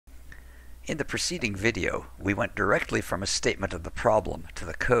In the preceding video, we went directly from a statement of the problem to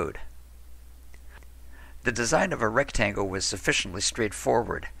the code. The design of a rectangle was sufficiently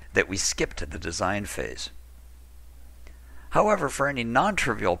straightforward that we skipped the design phase. However, for any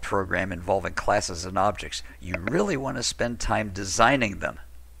non-trivial program involving classes and objects, you really want to spend time designing them.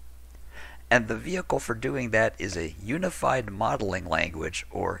 And the vehicle for doing that is a Unified Modeling Language,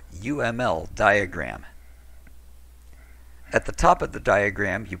 or UML diagram. At the top of the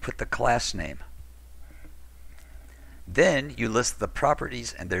diagram, you put the class name. Then you list the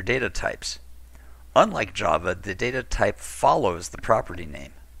properties and their data types. Unlike Java, the data type follows the property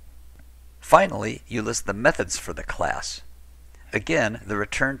name. Finally, you list the methods for the class. Again, the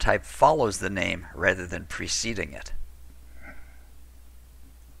return type follows the name rather than preceding it.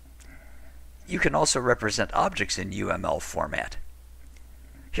 You can also represent objects in UML format.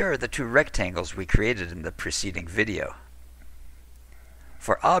 Here are the two rectangles we created in the preceding video.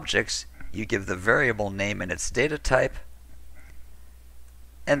 For objects, you give the variable name and its data type,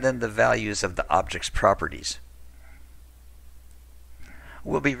 and then the values of the object's properties.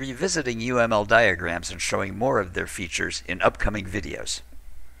 We'll be revisiting UML diagrams and showing more of their features in upcoming videos.